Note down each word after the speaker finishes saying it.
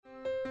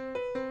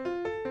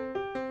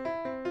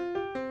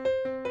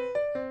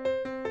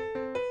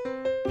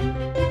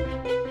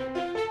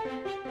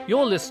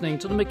You're listening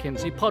to the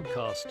McKinsey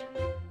podcast,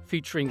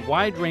 featuring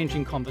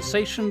wide-ranging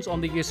conversations on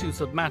the issues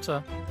that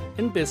matter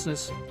in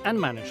business and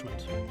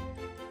management.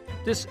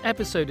 This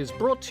episode is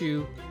brought to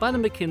you by the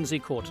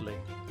McKinsey Quarterly.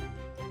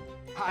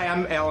 Hi,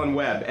 I'm Alan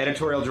Webb,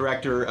 Editorial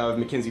Director of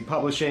McKinsey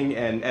Publishing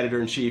and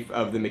Editor-in-Chief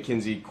of the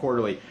McKinsey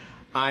Quarterly.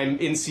 I'm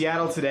in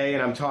Seattle today,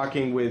 and I'm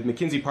talking with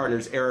McKinsey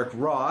partners Erik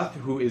Roth,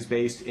 who is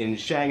based in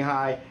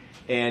Shanghai,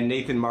 and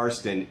Nathan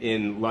Marston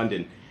in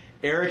London.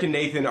 Erik and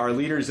Nathan are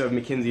leaders of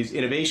McKinsey's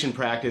innovation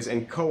practice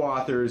and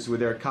co-authors with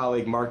their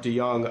colleague Mark de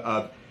Jong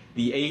of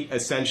The 8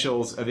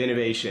 Essentials of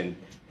Innovation,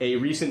 a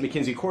recent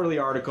McKinsey Quarterly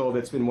article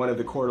that's been one of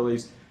the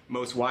Quarterly's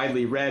most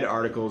widely read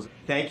articles.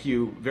 Thank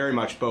you very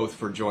much both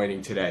for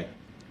joining today.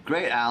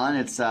 Great, Alan.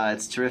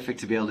 It's terrific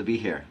to be able to be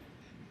here.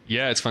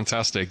 Yeah, it's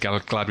fantastic.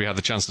 Glad we had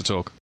the chance to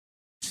talk.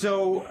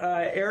 So,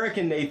 Erik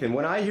and Nathan,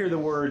 when I hear the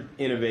word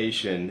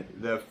innovation,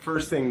 the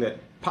first thing that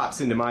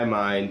pops into my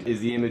mind is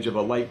the image of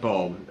a light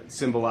bulb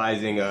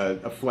symbolizing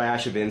a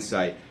flash of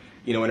insight,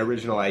 an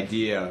original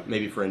idea,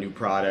 maybe for a new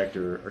product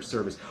or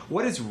service.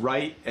 What is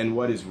right and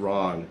what is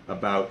wrong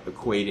about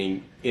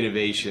equating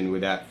innovation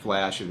with that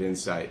flash of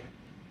insight?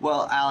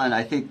 Well, Alan,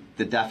 I think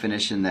the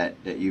definition that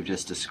you've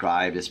just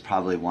described is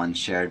probably one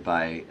shared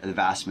by the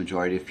vast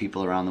majority of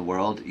people around the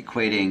world,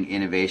 equating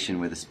innovation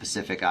with a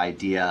specific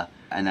idea,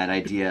 and that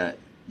idea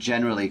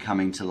generally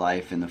coming to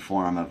life in the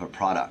form of a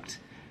product.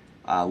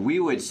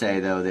 We would say,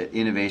 though, that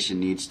innovation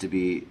needs to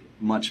be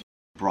much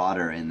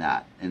broader in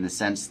the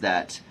sense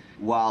that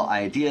while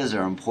ideas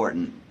are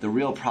important, the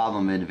real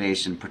problem of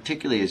innovation,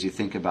 particularly as you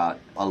think about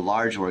a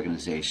large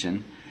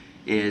organization,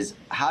 is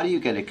how do you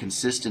get a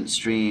consistent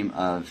stream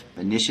of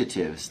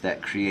initiatives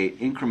that create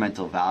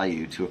incremental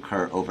value to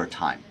occur over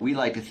time? We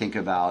like to think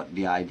about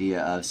the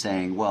idea of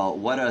saying, well,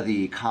 what are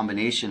the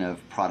combination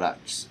of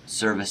products,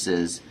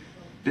 services,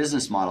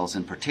 business models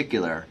in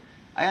particular,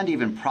 and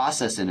even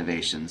process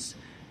innovations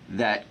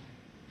that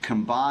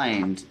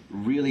combined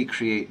really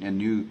create a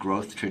new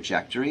growth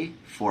trajectory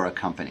for a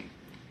company.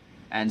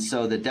 And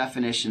so the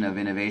definition of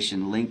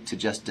innovation linked to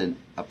just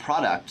a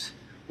product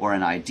or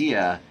an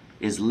idea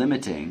is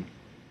limiting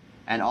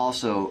and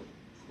also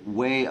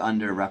way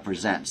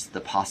underrepresents the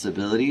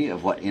possibility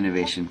of what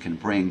innovation can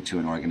bring to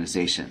an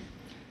organization.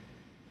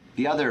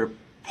 The other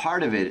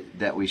part of it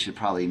that we should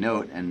probably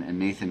note, and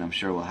Nathan I'm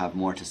sure will have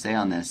more to say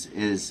on this,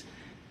 is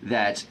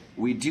that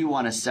we do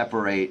want to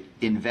separate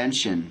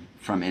invention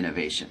from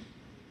innovation.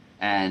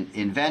 And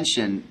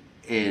invention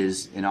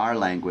is, in our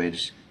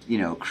language,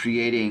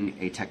 creating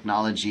a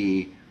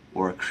technology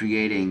or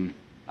creating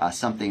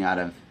something out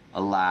of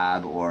a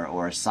lab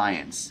or a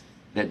science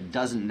that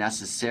doesn't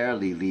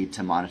necessarily lead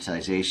to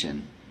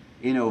monetization.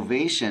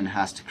 Innovation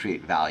has to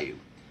create value.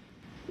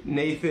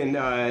 Nathan,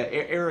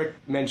 Erik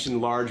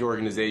mentioned large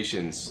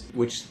organizations,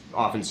 which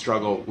often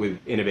struggle with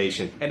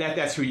innovation, and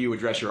that's who you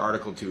address your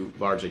article to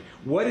largely.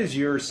 What is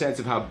your sense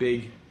of how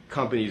big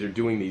companies are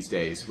doing these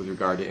days with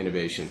regard to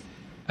innovation?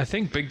 I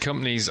think big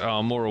companies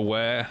are more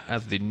aware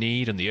of the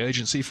need and the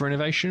urgency for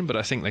innovation, but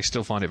I think they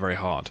still find it very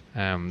hard.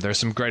 There are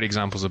some great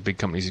examples of big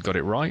companies who got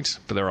it right,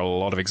 but there are a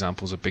lot of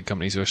examples of big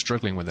companies who are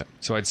struggling with it.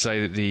 So I'd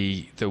say that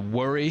the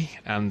worry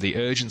and the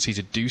urgency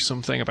to do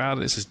something about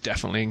this has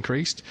definitely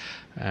increased.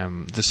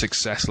 The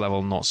success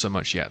level, not so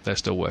much yet. They're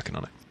still working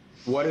on it.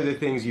 What are the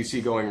things you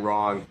see going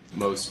wrong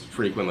most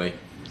frequently?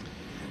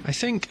 I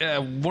think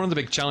one of the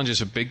big challenges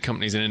for big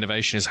companies in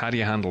innovation is how do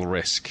you handle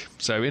risk?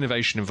 So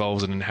innovation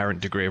involves an inherent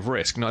degree of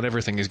risk. Not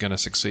everything is going to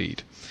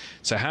succeed.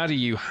 So how do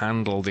you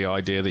handle the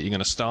idea that you're going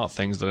to start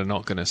things that are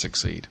not going to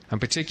succeed? And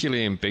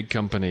particularly in big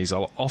companies,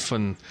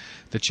 often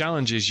the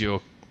challenge is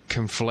you're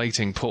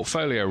conflating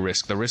portfolio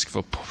risk, the risk of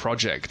a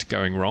project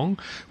going wrong,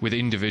 with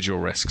individual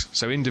risks.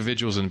 So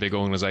individuals in big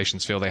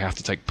organizations feel they have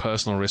to take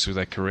personal risks with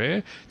their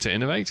career to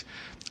innovate,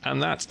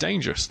 and that's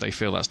dangerous. They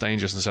feel that's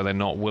dangerous, and so they're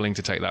not willing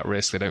to take that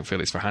risk. They don't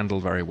feel it's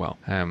handled very well.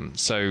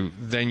 So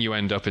then you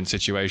end up in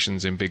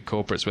situations in big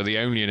corporates where the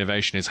only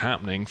innovation is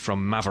happening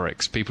from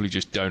mavericks, people who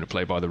just don't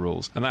play by the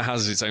rules, and that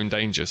has its own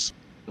dangers.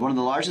 One of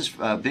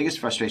the biggest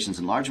frustrations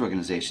in large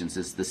organizations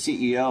is the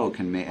CEO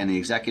and the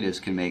executives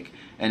can make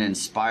an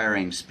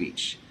inspiring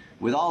speech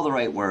with all the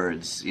right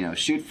words,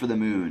 shoot for the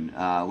moon,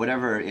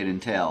 whatever it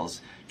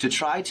entails, to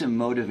try to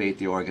motivate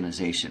the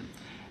organization.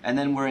 And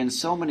then we're in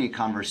so many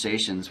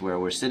conversations where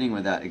we're sitting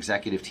with that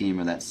executive team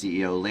or that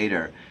CEO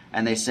later,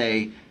 and they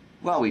say,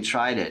 well, we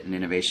tried it and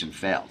innovation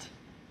failed.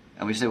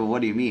 And we say, well,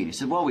 what do you mean? He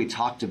said, well, we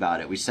talked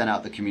about it. We sent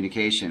out the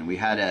communication. We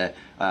had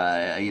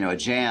a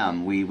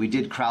jam. We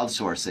did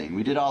crowdsourcing.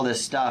 We did all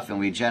this stuff, and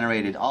we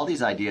generated all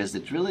these ideas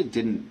that really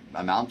didn't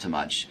amount to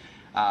much.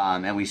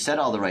 And we said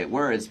all the right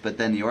words, but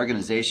then the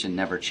organization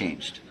never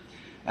changed.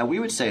 And we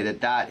would say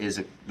that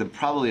is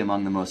probably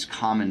among the most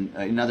common,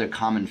 another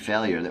common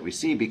failure that we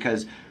see,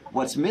 because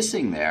what's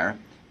missing there,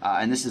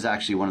 and this is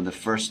actually one of the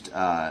first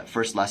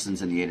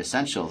lessons in the 8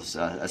 Essentials,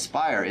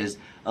 Aspire, is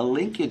a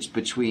linkage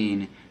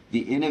between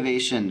the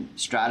innovation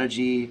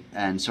strategy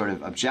and sort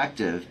of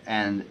objective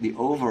and the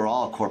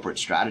overall corporate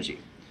strategy.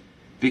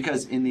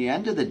 Because in the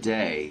end of the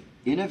day,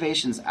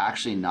 innovation's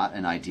actually not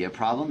an idea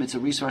problem, it's a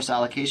resource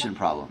allocation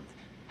problem.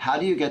 How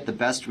do you get the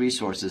best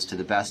resources to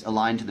the best,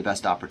 aligned to the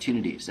best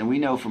opportunities? And we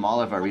know from all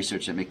of our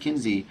research at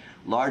McKinsey,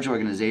 large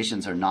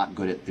organizations are not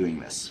good at doing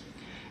this.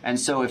 And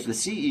so if the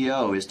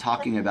CEO is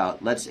talking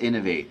about, let's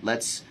innovate,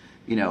 let's,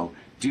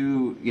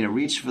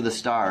 reach for the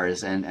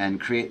stars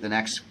and create the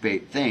next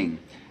great thing,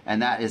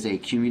 and that is a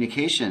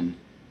communication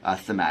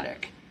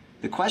thematic,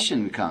 the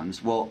question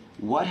becomes, well,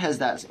 what has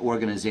that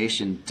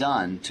organization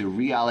done to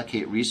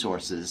reallocate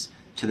resources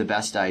to the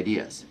best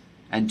ideas?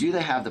 And do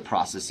they have the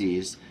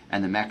processes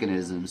and the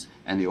mechanisms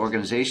and the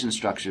organization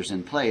structures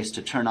in place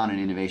to turn on an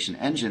innovation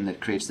engine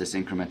that creates this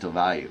incremental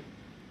value?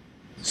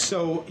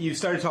 So you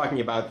started talking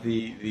about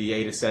the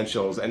 8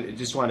 essentials, and I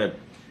just want to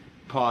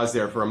pause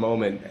there for a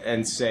moment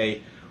and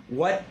say,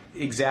 what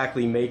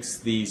exactly makes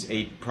these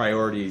 8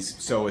 priorities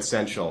so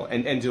essential?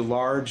 And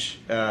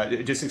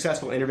do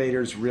successful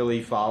innovators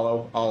really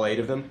follow all 8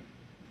 of them?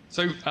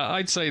 So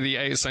I'd say the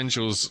 8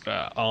 essentials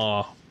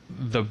are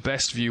the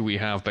best view we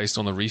have based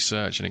on the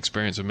research and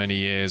experience of many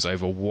years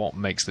over what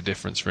makes the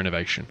difference for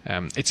innovation.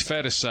 It's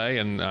fair to say,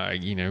 and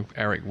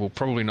Erik will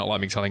probably not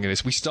like me telling you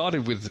this, we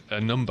started with a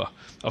number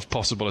of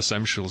possible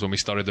essentials when we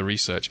started the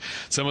research.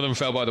 Some of them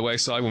fell by the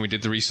wayside when we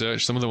did the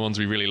research. Some of the ones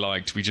we really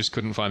liked, we just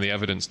couldn't find the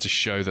evidence to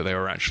show that they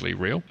were actually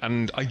real.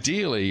 And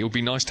ideally, it would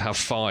be nice to have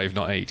 5,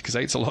 not 8, because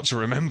 8's a lot to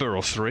remember,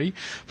 or 3.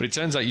 But it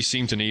turns out you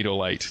seem to need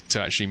all 8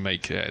 to actually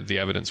make the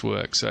evidence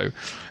work. So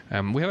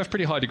we have a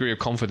pretty high degree of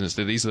confidence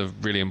that these are the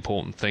really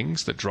important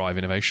things that drive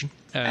innovation.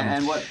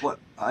 And what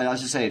I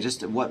was to say,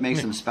 just what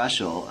makes them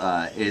special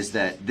is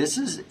that this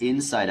is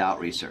inside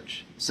out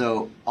research.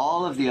 So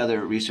all of the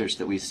other research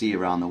that we see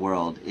around the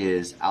world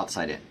is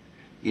outside in.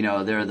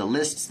 There are the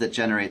lists that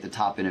generate the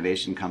top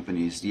innovation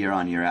companies year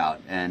on, year out.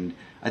 And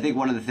I think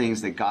one of the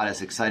things that got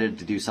us excited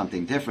to do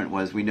something different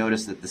was we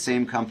noticed that the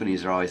same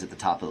companies are always at the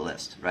top of the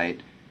list,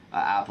 right?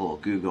 Apple,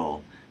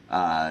 Google,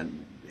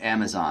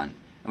 Amazon.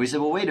 And we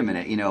said, well, wait a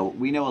minute,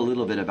 we know a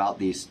little bit about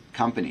these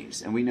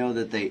companies, and we know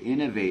that they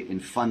innovate in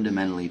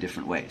fundamentally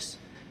different ways.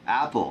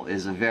 Apple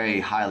is a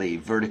very highly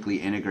vertically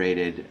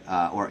integrated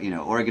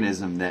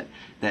organism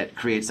that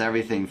creates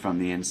everything from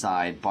the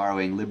inside,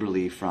 borrowing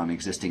liberally from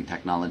existing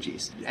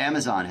technologies.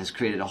 Amazon has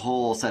created a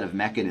whole set of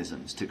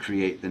mechanisms to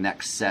create the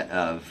next set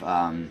of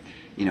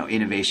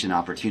innovation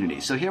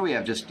opportunities. So here we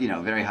have just,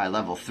 very high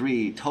level,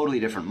 3 totally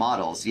different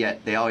models,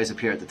 yet they always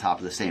appear at the top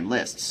of the same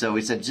list. So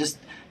we said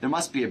there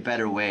must be a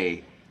better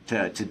way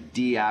to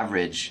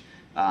de-average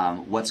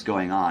what's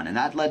going on. And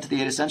that led to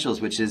the 8 essentials,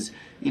 which is,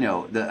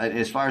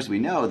 as far as we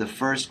know, the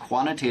first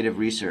quantitative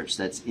research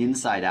that's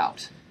inside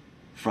out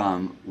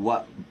from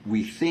what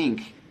we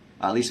think,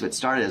 at least what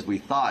started as we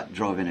thought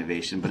drove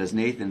innovation. But as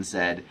Nathan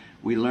said,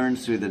 we learned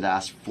through the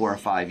last 4 or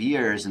 5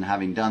 years, and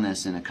having done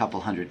this in a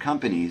couple hundred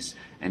companies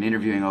and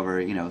interviewing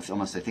over, it's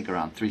almost, I think,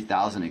 around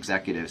 3,000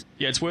 executives.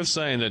 Yeah, it's worth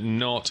saying that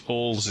not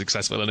all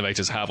successful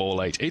innovators have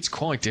all 8. It's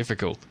quite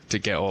difficult to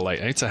get all 8.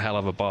 It's a hell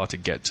of a bar to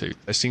get to.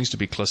 There seems to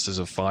be clusters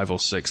of 5 or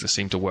 6 that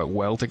seem to work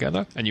well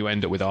together, and you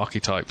end up with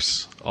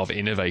archetypes of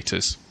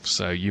innovators.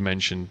 So you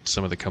mentioned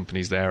some of the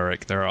companies there,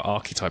 Erik. There are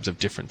archetypes of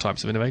different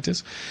types of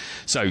innovators.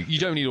 So you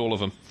don't need all of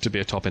them to be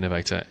a top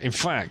innovator. In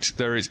fact,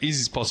 it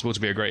is possible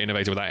to be a great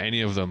innovator without any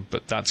of them,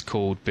 but that's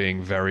called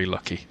being very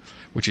lucky,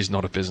 which is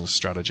not a business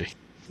strategy.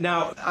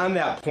 Now, on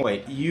that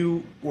point,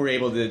 you were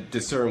able to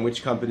discern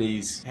which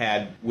companies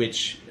had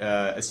which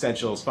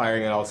essentials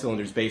firing on all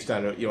cylinders based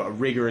on a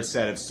rigorous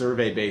set of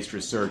survey-based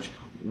research.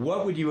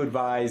 What would you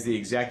advise the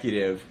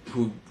executive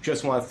who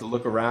just wants to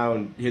look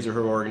around his or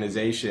her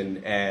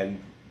organization and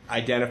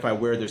identify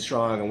where they're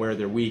strong and where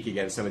they're weak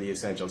against some of the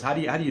essentials? How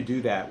do you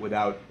do that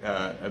without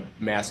a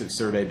massive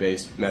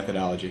survey-based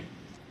methodology?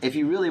 If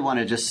you really want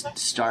to just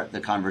start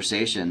the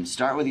conversation,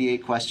 start with the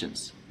 8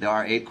 questions. There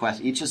are 8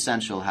 questions. Each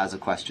essential has a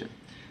question.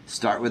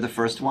 Start with the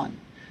first one.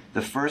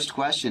 The first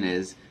question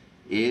is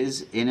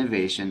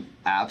innovation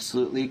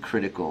absolutely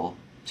critical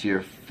to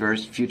your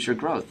first future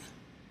growth?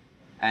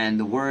 And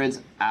the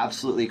words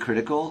absolutely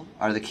critical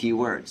are the key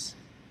words.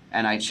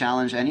 And I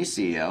challenge any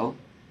CEO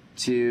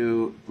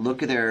to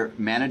look at their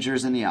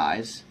managers in the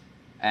eyes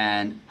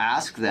and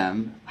ask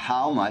them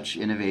how much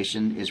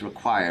innovation is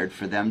required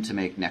for them to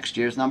make next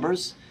year's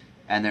numbers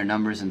and their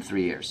numbers in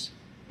 3 years,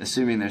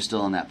 assuming they're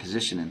still in that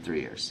position in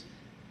 3 years.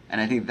 And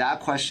I think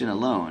that question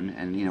alone,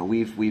 and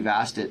we've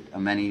asked it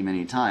many,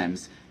 many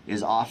times,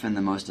 is often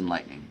the most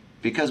enlightening.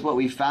 Because what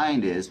we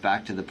find is,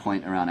 back to the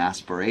point around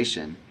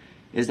aspiration,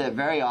 is that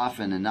very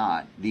often than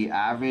not, the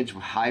average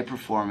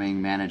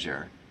high-performing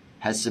manager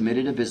has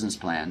submitted a business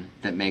plan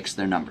that makes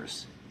their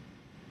numbers.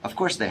 Of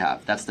course they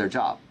have. That's their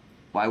job.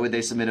 Why would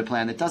they submit a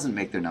plan that doesn't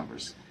make their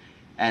numbers?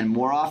 And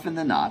more often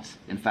than not,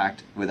 in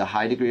fact, with a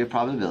high degree of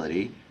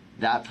probability,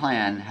 that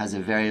plan has a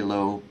very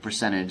low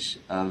percentage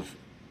of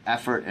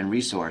effort and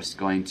resource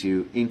going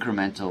to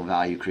incremental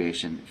value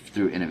creation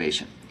through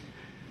innovation.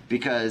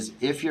 Because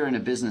if you're in a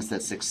business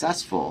that's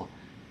successful,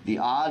 the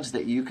odds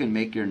that you can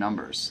make your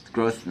numbers,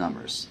 growth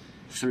numbers,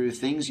 through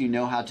things you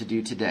know how to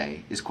do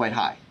today is quite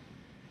high.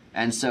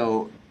 And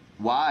so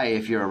Why,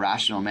 if you're a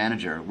rational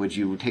manager, would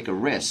you take a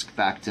risk,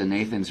 back to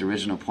Nathan's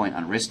original point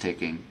on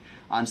risk-taking,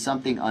 on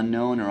something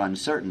unknown or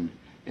uncertain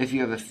if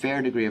you have a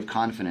fair degree of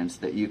confidence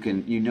that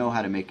you know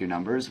how to make your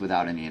numbers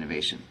without any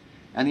innovation?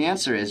 And the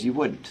answer is you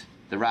wouldn't.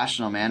 The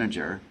rational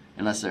manager,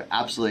 unless they're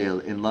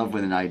absolutely in love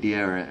with an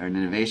idea or an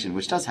innovation,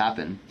 which does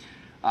happen,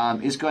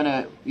 is going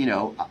to,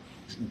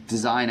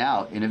 design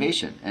out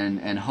innovation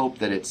and hope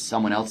that it's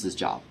someone else's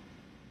job.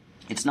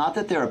 It's not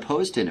that they're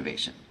opposed to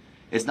innovation.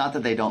 It's not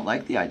that they don't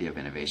like the idea of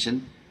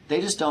innovation.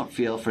 They just don't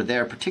feel for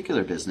their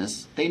particular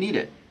business they need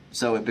it.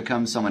 So it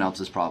becomes someone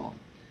else's problem.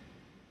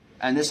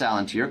 And this,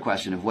 Alan, to your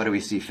question of what do we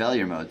see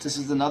failure modes, this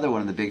is another one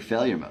of the big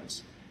failure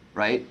modes,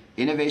 right?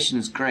 Innovation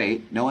is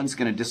great. No one's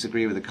going to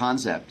disagree with the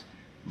concept.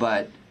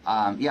 But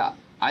I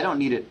don't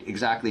need it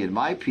exactly in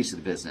my piece of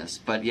the business.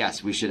 But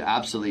yes, we should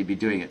absolutely be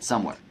doing it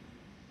somewhere.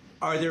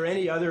 Are there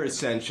any other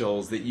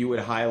essentials that you would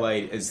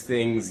highlight as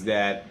things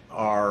that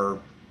are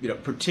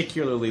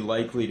particularly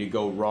likely to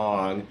go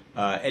wrong,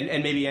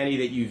 and maybe any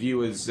that you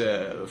view as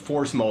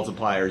force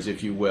multipliers,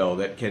 if you will,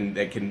 that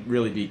can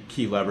really be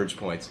key leverage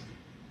points?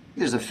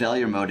 There's a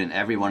failure mode in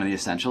every one of the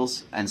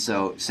essentials, and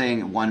so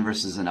saying one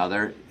versus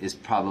another is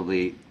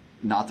probably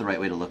not the right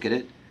way to look at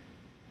it.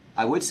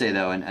 I would say,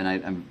 though, and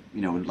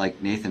I'm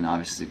like Nathan,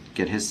 obviously,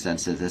 get his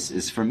sense of this,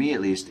 is for me at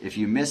least, if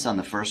you miss on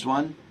the first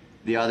one,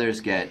 the others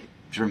get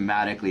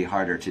dramatically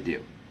harder to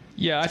do.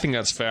 Yeah, I think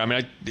that's fair. I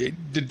mean,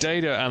 the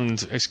data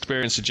and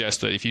experience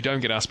suggest that if you don't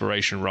get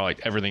aspiration right,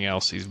 everything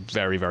else is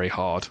very, very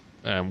hard,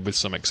 with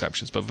some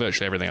exceptions, but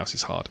virtually everything else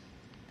is hard.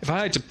 If I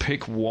had to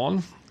pick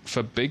one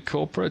for big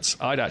corporates,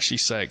 I'd actually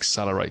say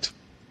accelerate,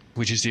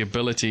 which is the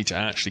ability to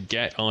actually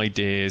get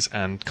ideas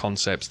and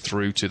concepts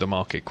through to the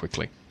market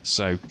quickly.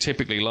 So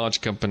typically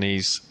large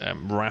companies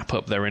wrap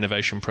up their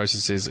innovation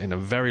processes in a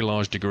very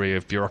large degree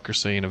of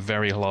bureaucracy and a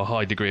very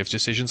high degree of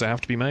decisions that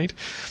have to be made.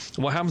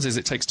 And what happens is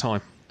it takes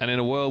time. And in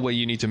a world where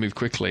you need to move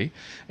quickly,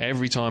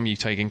 every time you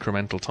take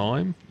incremental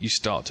time, you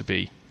start to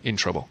be in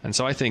trouble. And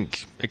so I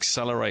think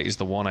accelerate is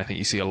the one. I think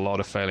you see a lot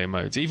of failure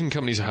modes. Even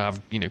companies who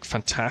have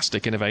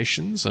fantastic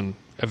innovations and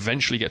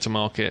eventually get to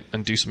market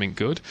and do something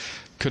good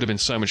could have been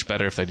so much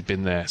better if they'd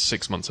been there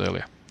 6 months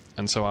earlier.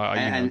 And so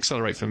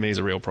accelerate for me is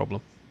a real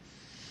problem.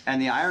 And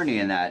the irony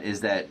in that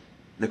is that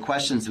the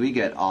questions we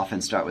get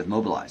often start with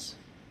mobilize.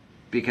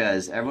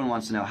 Because everyone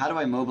wants to know, how do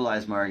I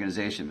mobilize my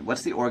organization?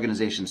 What's the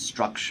organization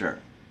structure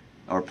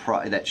or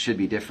that should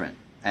be different?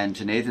 And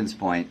to Nathan's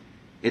point,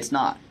 it's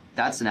not.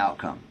 That's an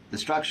outcome. The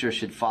structure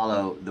should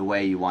follow the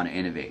way you want to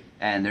innovate.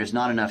 And there's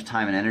not enough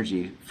time and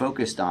energy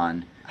focused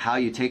on how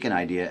you take an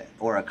idea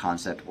or a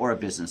concept or a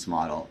business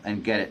model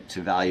and get it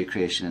to value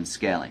creation and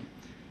scaling.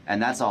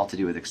 And that's all to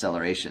do with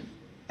acceleration.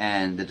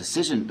 And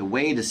the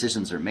way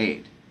decisions are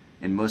made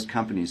in most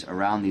companies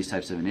around these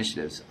types of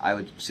initiatives, I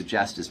would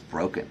suggest is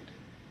broken.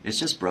 It's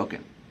just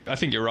broken. I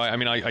think you're right. I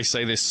mean, I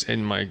say this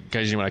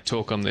occasionally when I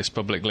talk on this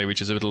publicly,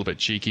 which is a little bit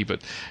cheeky,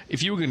 but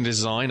if you were going to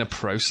design a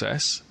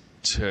process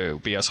to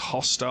be as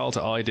hostile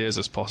to ideas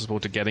as possible,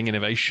 to getting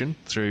innovation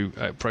through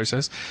a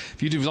process,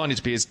 if you designed it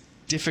to be as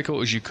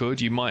difficult as you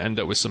could, you might end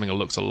up with something that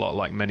looks a lot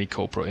like many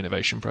corporate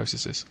innovation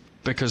processes.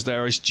 Because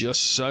there is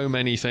just so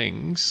many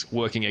things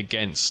working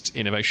against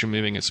innovation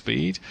moving at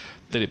speed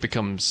that it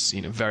becomes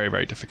very,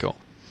 very difficult.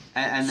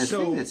 And the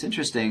thing that's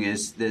interesting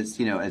is that,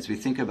 as we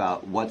think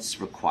about what's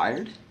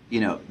required,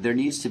 there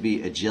needs to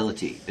be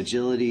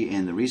agility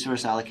in the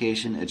resource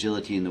allocation,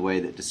 agility in the way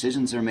that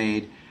decisions are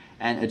made.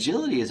 And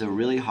agility is a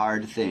really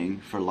hard thing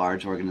for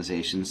large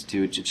organizations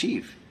to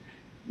achieve.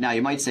 Now,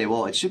 you might say,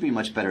 well, it should be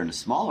much better in a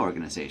small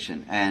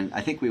organization. And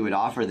I think we would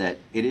offer that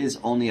it is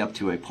only up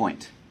to a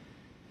point.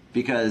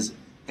 Because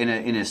in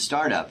a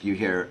startup, you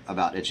hear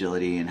about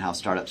agility and how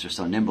startups are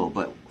so nimble.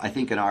 But I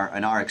think in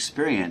our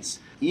experience,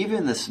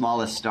 even the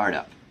smallest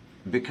startup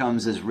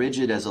becomes as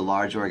rigid as a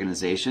large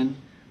organization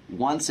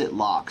once it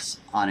locks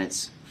on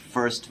its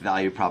first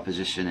value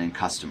proposition and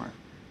customer.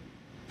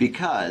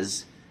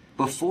 Because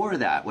before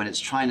that, when it's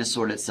trying to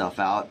sort itself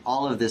out,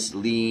 all of this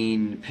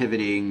lean,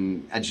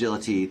 pivoting,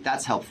 agility,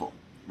 that's helpful,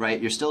 right?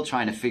 You're still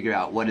trying to figure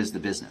out what is the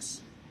business.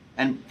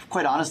 And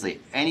quite honestly,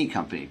 any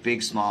company,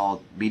 big,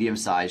 small, medium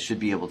size, should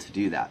be able to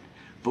do that.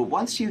 But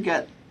once you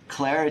get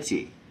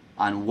clarity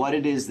on what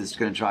it is that's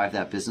going to drive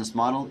that business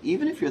model,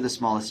 even if you're the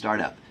smallest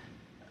startup,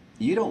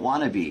 you don't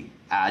want to be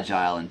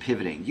agile and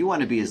pivoting. You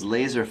want to be as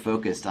laser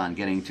focused on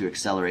getting to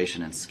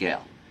acceleration and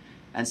scale.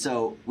 And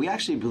so we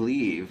actually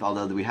believe,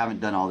 although we haven't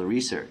done all the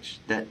research,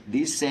 that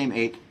these same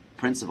 8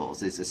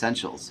 principles, these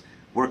essentials,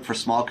 work for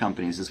small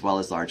companies as well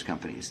as large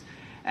companies.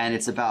 And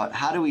it's about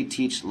how do we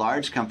teach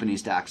large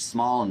companies to act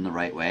small in the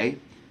right way,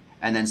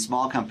 and then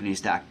small companies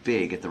to act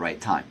big at the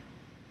right time.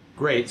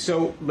 Great.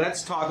 So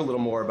let's talk a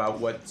little more about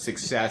what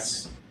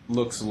success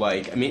looks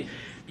like. I mean,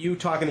 you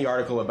talk in the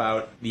article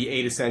about the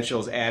 8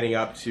 essentials adding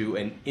up to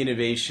an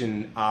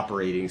innovation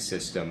operating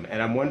system. And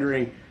I'm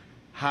wondering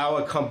how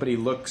a company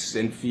looks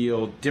and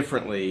feels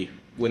differently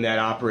when that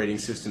operating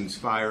system's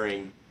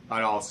firing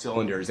on all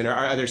cylinders. And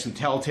are there some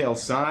telltale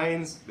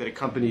signs that a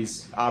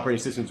company's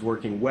operating system's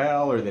working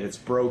well or that it's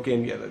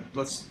broken?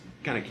 Let's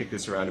kind of kick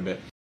this around a bit.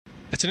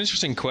 It's an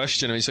interesting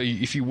question. I mean, so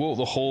if you walk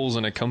the halls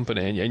in a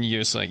company and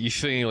you're like, you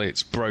feel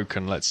it's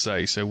broken, let's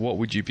say, so what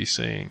would you be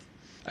seeing?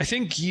 I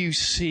think you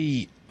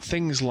see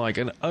things like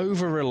an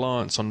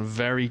over-reliance on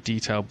very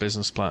detailed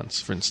business plans,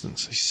 for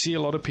instance. You see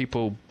a lot of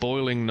people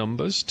boiling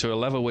numbers to a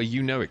level where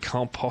you know it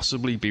can't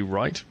possibly be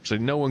right, so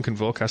no one can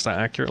forecast that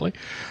accurately,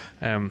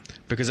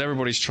 because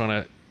everybody's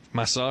trying to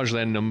massage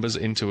their numbers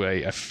into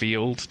a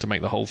field to make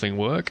the whole thing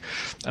work,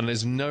 and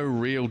there's no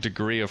real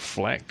degree of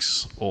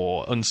flex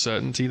or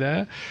uncertainty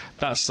there.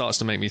 That starts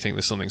to make me think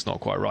that something's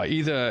not quite right.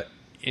 Either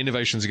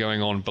innovations are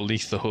going on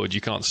beneath the hood, you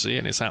can't see it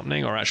and it's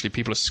happening, or actually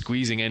people are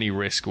squeezing any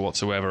risk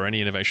whatsoever, any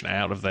innovation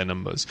out of their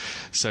numbers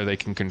so they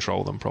can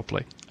control them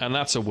properly. And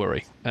that's a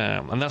worry.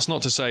 And that's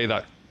not to say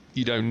that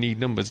you don't need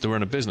numbers to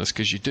run a business,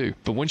 because you do.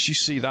 But once you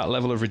see that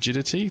level of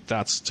rigidity,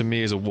 that's, to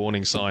me, is a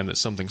warning sign that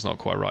something's not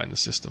quite right in the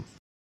system.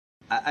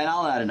 And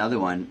I'll add another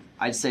one.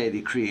 I'd say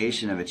the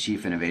creation of a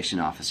chief innovation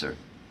officer.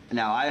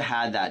 Now, I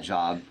had that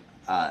job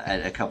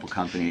at a couple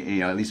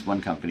companies, at least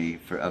one company,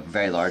 for a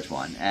very large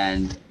one.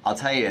 And I'll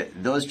tell you,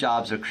 those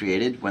jobs are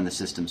created when the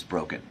system's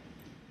broken.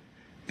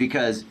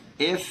 Because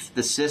if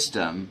the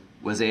system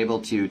was able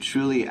to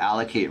truly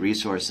allocate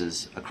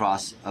resources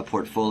across a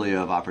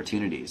portfolio of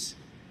opportunities,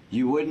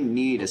 you wouldn't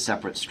need a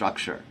separate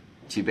structure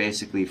to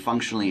basically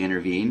functionally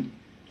intervene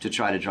to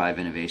try to drive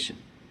innovation.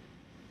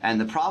 And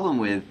the problem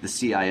with the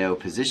CIO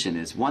position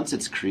is once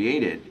it's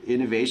created,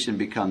 innovation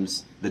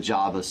becomes the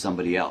job of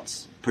somebody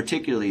else,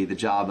 particularly the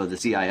job of the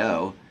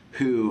CIO,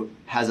 who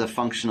has a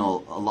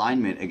functional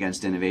alignment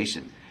against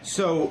innovation.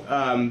 So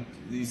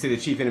you say the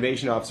Chief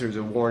Innovation Officer is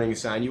a warning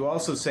sign. You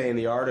also say in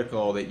the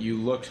article that you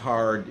looked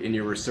hard in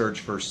your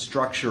research for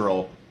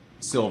structural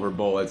silver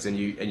bullets and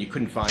you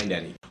couldn't find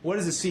any. What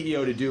is a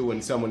CEO to do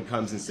when someone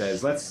comes and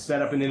says, let's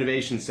set up an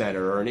innovation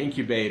center or an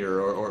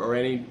incubator or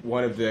any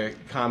one of the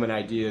common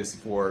ideas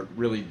for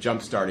really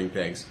jump-starting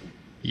things?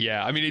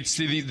 Yeah, I mean, it's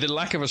the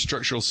lack of a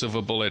structural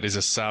silver bullet is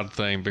a sad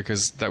thing,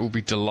 because that would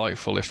be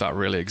delightful if that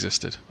really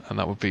existed, and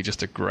that would be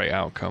just a great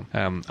outcome.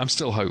 I'm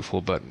still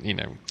hopeful, but,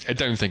 I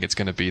don't think it's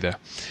going to be there.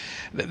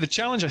 The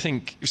challenge, I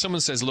think, if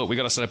someone says, look, we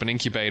got to set up an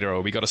incubator or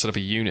we got to set up a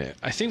unit,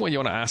 I think what you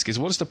want to ask is,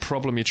 what is the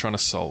problem you're trying to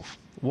solve?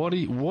 What are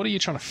you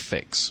trying to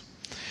fix?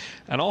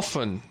 And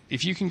often,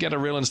 if you can get a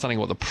real understanding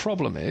of what the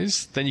problem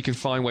is, then you can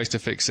find ways to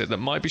fix it that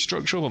might be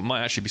structural, but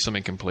might actually be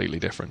something completely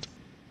different.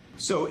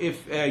 So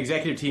if an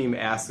executive team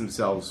asks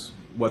themselves,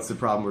 what's the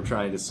problem we're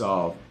trying to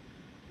solve?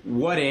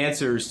 What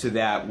answers to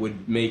that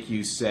would make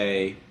you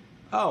say,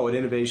 oh, an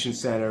innovation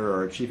center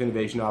or a chief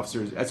innovation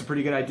officer, that's a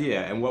pretty good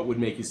idea? And what would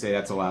make you say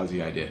that's a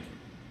lousy idea?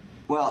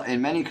 Well,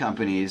 in many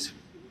companies,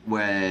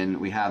 when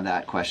we have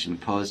that question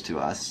posed to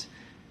us,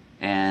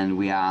 and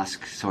we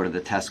ask sort of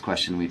the test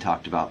question we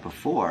talked about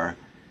before,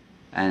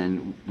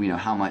 and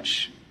how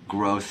much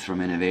growth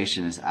from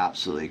innovation is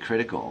absolutely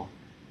critical,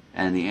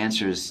 and the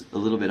answer is a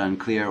little bit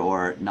unclear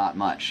or not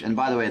much. And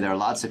by the way, there are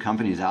lots of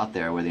companies out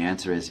there where the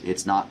answer is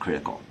it's not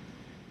critical.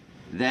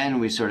 Then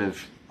we sort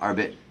of are a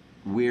bit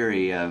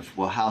weary of,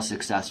 well, how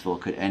successful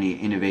could any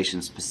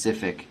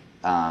innovation-specific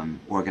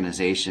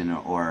organization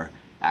or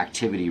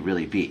activity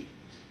really be?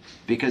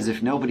 Because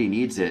if nobody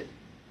needs it,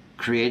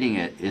 creating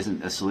it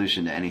isn't a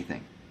solution to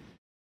anything.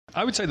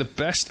 I would say the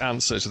best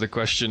answer to the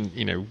question,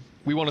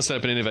 we want to set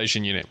up an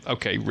innovation unit.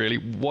 Okay, really,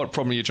 what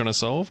problem are you trying to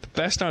solve? The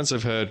best answer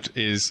I've heard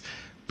is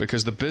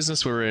because the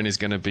business we're in is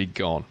going to be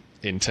gone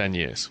in 10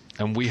 years,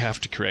 and we have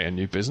to create a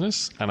new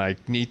business, and I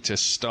need to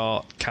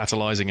start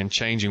catalyzing and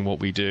changing what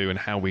we do and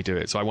how we do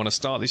it. So I want to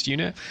start this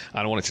unit, and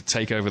I want it to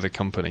take over the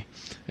company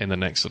in the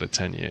next sort of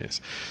 10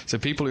 years. So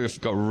people who have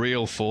got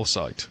real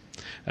foresight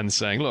and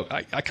saying, look,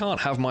 I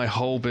can't have my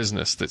whole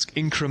business that's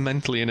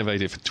incrementally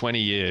innovative for 20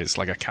 years,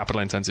 like a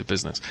capital-intensive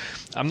business.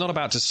 I'm not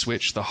about to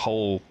switch the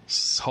whole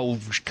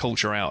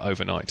culture out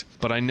overnight,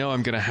 but I know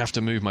I'm going to have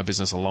to move my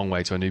business a long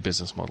way to a new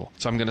business model.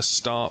 So I'm going to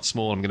start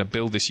small, I'm going to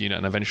build this unit,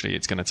 and eventually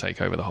it's going to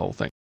take over the whole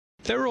thing.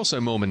 There are also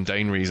more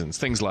mundane reasons,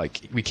 things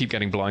like we keep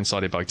getting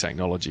blindsided by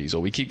technologies,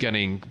 or we keep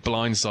getting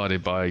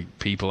blindsided by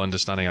people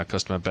understanding our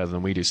customer better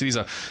than we do. So these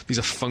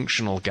are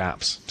functional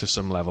gaps to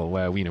some level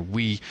where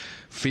we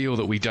feel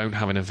that we don't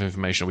have enough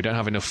information, or we don't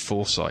have enough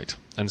foresight,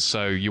 and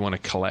so you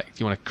want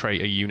to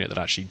create a unit that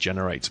actually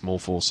generates more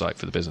foresight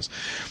for the business.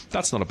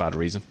 That's not a bad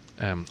reason.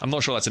 I'm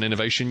not sure that's an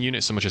innovation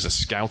unit so much as a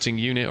scouting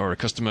unit or a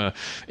customer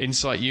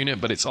insight unit,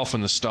 but it's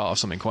often the start of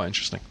something quite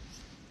interesting.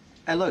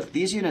 And look,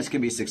 these units can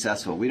be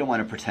successful. We don't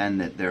want to pretend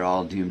that they're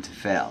all doomed to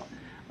fail.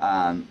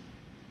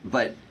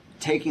 But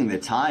taking the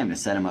time to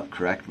set them up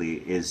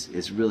correctly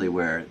is really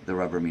where the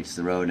rubber meets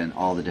the road and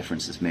all the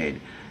difference is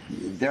made.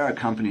 There are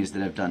companies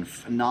that have done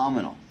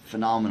phenomenal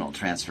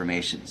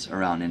transformations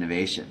around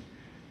innovation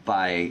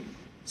by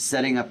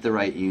setting up the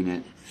right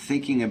unit,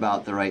 thinking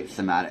about the right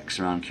thematics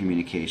around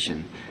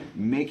communication,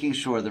 making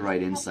sure the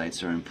right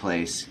insights are in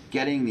place,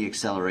 getting the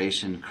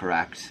acceleration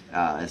correct,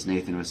 as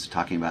Nathan was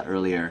talking about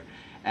earlier,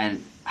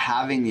 and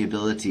having the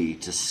ability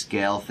to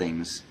scale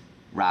things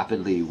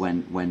rapidly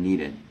when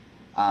needed.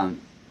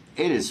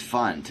 it is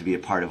fun to be a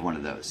part of one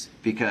of those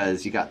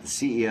because you got the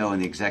CEO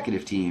and the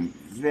executive team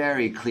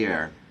very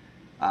clear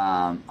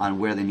on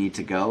where they need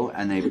to go,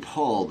 and they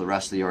pull the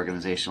rest of the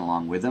organization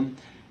along with them.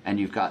 And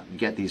you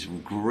get these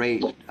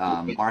great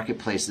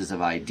marketplaces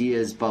of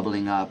ideas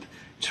bubbling up,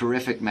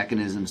 terrific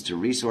mechanisms to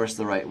resource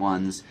the right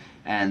ones,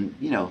 and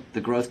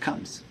the growth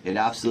comes. It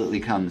absolutely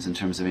comes in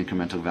terms of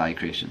incremental value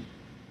creation.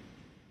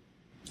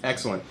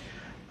 Excellent.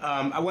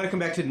 I want to come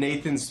back to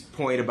Nathan's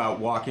point about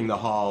walking the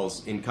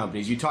halls in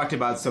companies. You talked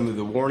about some of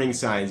the warning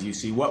signs you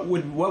see. What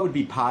would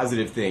be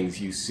positive things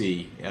you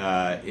see in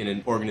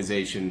an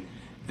organization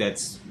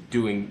that's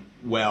doing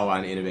well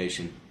on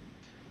innovation?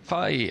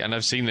 And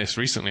I've seen this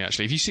recently,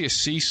 actually. If you see a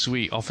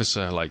C-suite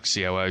officer like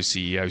COO,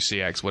 CEO,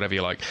 CX, whatever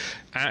you like,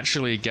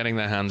 actually getting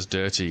their hands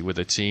dirty with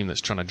a team that's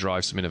trying to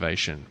drive some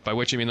innovation, by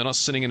which I mean they're not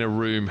sitting in a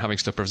room having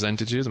stuff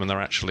presented to them, and they're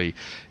actually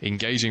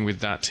engaging with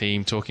that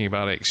team, talking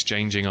about it,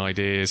 exchanging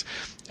ideas,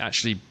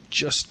 actually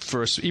just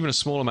for even a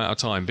small amount of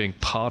time being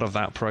part of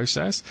that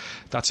process,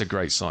 that's a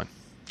great sign.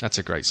 That's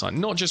a great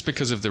sign. Not just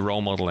because of the role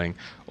modeling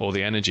or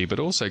the energy, but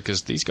also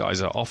because these guys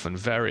are often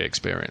very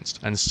experienced.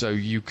 And so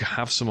you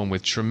have someone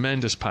with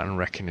tremendous pattern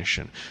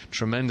recognition,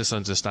 tremendous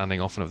understanding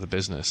often of the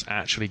business,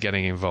 actually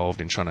getting involved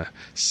in trying to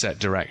set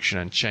direction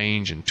and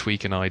change and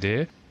tweak an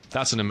idea.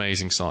 That's an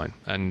amazing sign.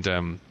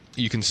 And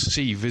you can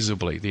see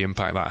visibly the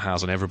impact that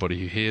has on everybody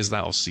who hears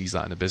that or sees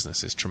that in a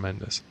business is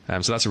tremendous.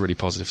 So that's a really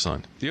positive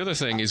sign. The other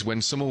thing is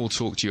when someone will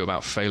talk to you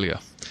about failure.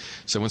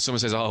 So when someone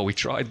says, we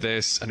tried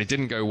this and it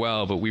didn't go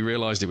well, but we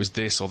realized it was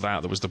this or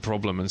that was the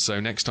problem, and so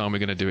next time we're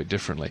going to do it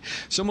differently.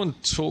 Someone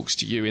talks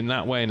to you in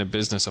that way in a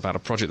business about a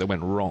project that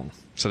went wrong.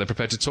 So they're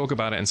prepared to talk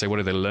about it and say, what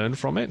did they learn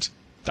from it?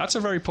 That's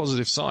a very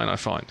positive sign, I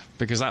find,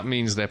 because that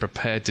means they're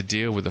prepared to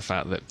deal with the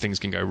fact that things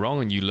can go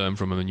wrong and you learn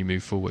from them and you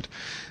move forward.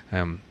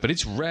 But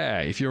it's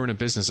rare if you're in a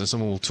business and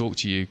someone will talk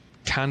to you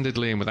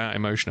candidly and without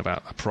emotion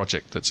about a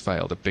project that's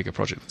failed, a bigger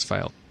project that's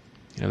failed.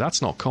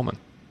 That's not common.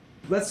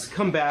 Let's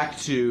come back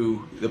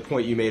to the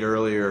point you made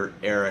earlier,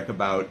 Erik,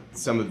 about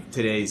some of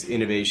today's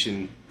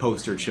innovation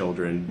poster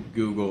children,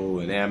 Google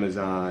and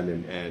Amazon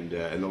and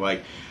the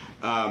like.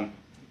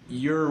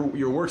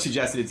 Your work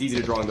suggested it's easy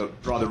to draw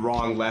the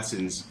wrong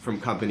lessons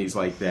from companies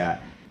like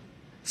that.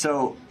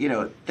 So,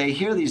 they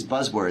hear these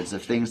buzzwords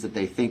of things that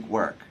they think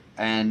work.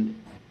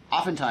 And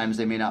oftentimes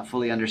they may not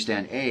fully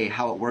understand, A,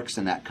 how it works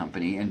in that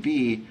company, and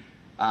B,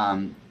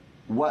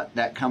 what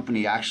that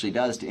company actually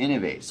does to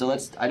innovate. So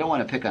I don't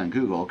want to pick on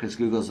Google because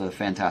Google's a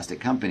fantastic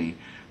company,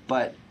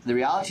 but the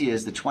reality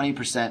is the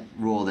 20%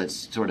 rule that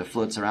sort of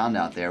floats around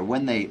out there,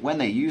 when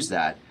they use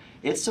that,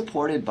 it's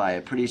supported by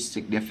a pretty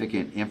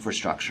significant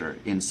infrastructure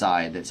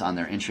inside that's on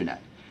their intranet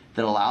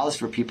that allows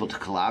for people to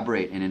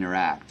collaborate and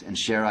interact and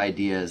share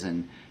ideas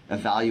and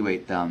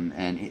evaluate them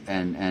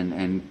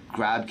and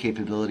grab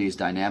capabilities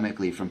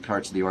dynamically from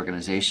parts of the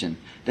organization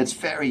that's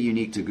very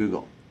unique to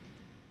Google.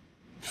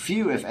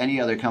 Few, if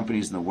any, other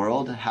companies in the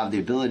world have the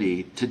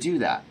ability to do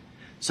that.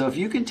 So if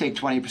you can take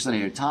 20% of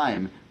your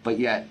time, but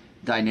yet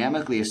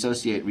dynamically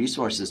associate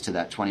resources to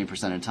that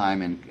 20% of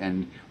time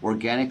and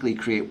organically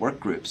create work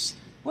groups,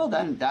 well,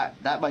 then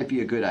that might be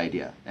a good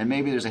idea. And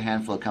maybe there's a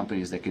handful of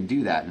companies that can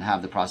do that and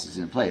have the processes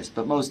in place,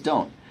 but most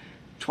don't.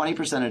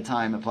 20% of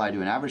time applied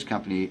to an average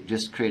company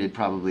just created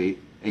probably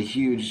a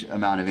huge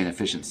amount of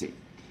inefficiency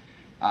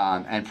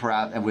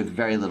and with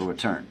very little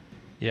return.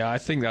 Yeah, I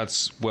think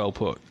that's well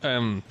put.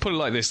 Put it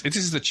like this. This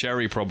is the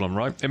cherry problem,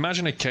 right?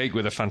 Imagine a cake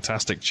with a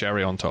fantastic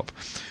cherry on top.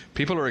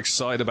 People are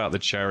excited about the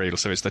cherry.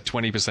 So it's the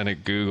 20%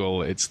 at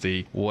Google. It's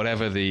the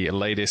whatever the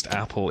latest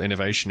Apple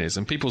innovation is.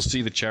 And people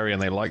see the cherry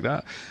and they like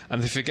that.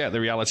 And they forget the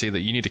reality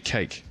that you need a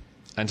cake.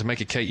 And to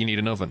make a cake, you need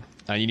an oven.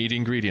 And you need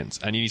ingredients.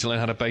 And you need to learn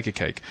how to bake a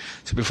cake.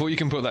 So before you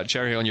can put that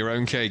cherry on your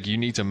own cake, you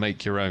need to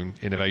make your own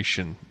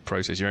innovation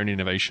process, your own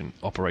innovation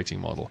operating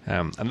model.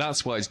 And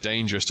that's why it's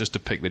dangerous just to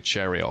pick the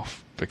cherry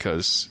off,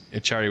 because a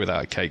cherry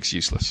without a cake's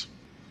useless.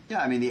 Yeah,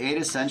 I mean, the 8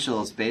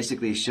 essentials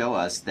basically show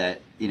us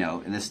that,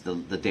 and this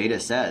the data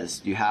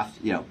says you have,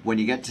 when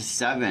you get to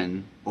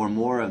 7 or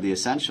more of the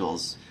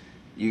essentials,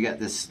 you get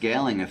this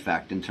scaling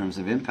effect in terms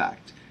of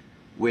impact,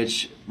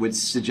 which would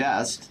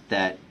suggest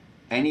that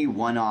any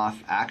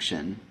one-off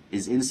action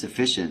is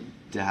insufficient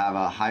to have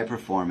a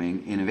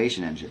high-performing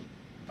innovation engine.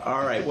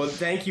 All right. Well,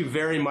 thank you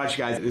very much,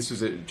 guys. This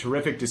was a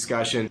terrific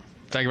discussion.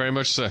 Thank you very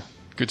much, sir.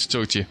 Good to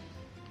talk to you.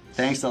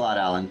 Thanks a lot,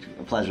 Alan.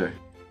 A pleasure.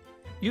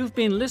 You've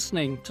been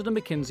listening to the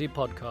McKinsey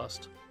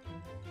podcast.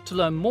 To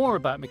learn more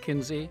about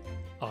McKinsey,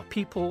 our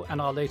people,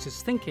 and our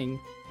latest thinking,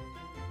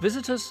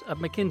 visit us at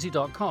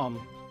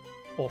mckinsey.com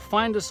or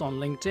find us on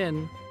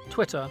LinkedIn,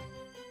 Twitter,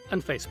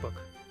 and Facebook.